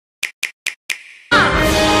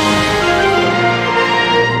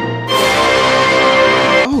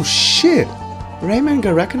shit! Rayman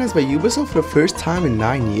got recognized by Ubisoft for the first time in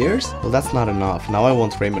 9 years? Well, that's not enough. Now I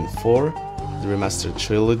want Rayman 4, the remastered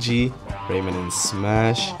trilogy, Rayman in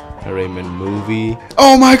Smash, a Rayman movie.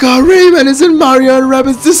 Oh my god, Rayman is in Mario and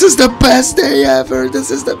Rabbids! This is the best day ever!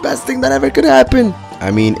 This is the best thing that ever could happen!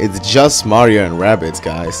 I mean, it's just Mario and Rabbids,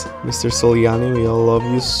 guys. Mr. Soliani, we all love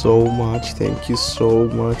you so much. Thank you so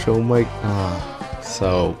much. Oh my god.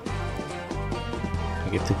 So, I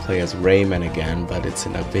get to play as Rayman again, but it's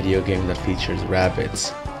in a video game that features Rabbids.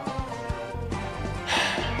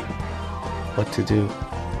 What to do?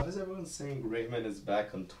 Why is everyone saying Rayman is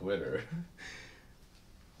back on Twitter?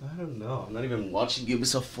 I don't know. I'm not even watching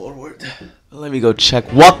Ubisoft Forward. Let me go check.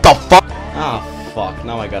 What the fuck? Ah, fuck.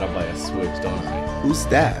 Now I gotta buy a Switch, don't I? Who's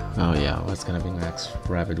that? Oh yeah, what's gonna be next?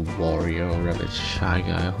 Rabbit Wario, Rabbit Shy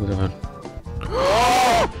Guy, who the hell?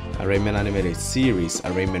 A Rayman animated series,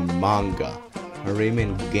 a Rayman manga, a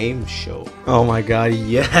Rayman game show. Oh my god,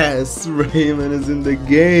 yes! Rayman is in the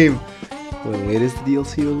game! Wait, when is the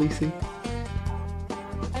DLC releasing?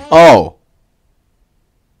 Oh!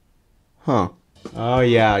 Huh. Oh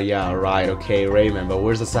yeah, right, okay, Rayman, but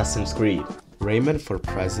where's Assassin's Creed? Rayman for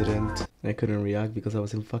president? I couldn't react because I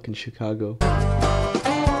was in fucking Chicago.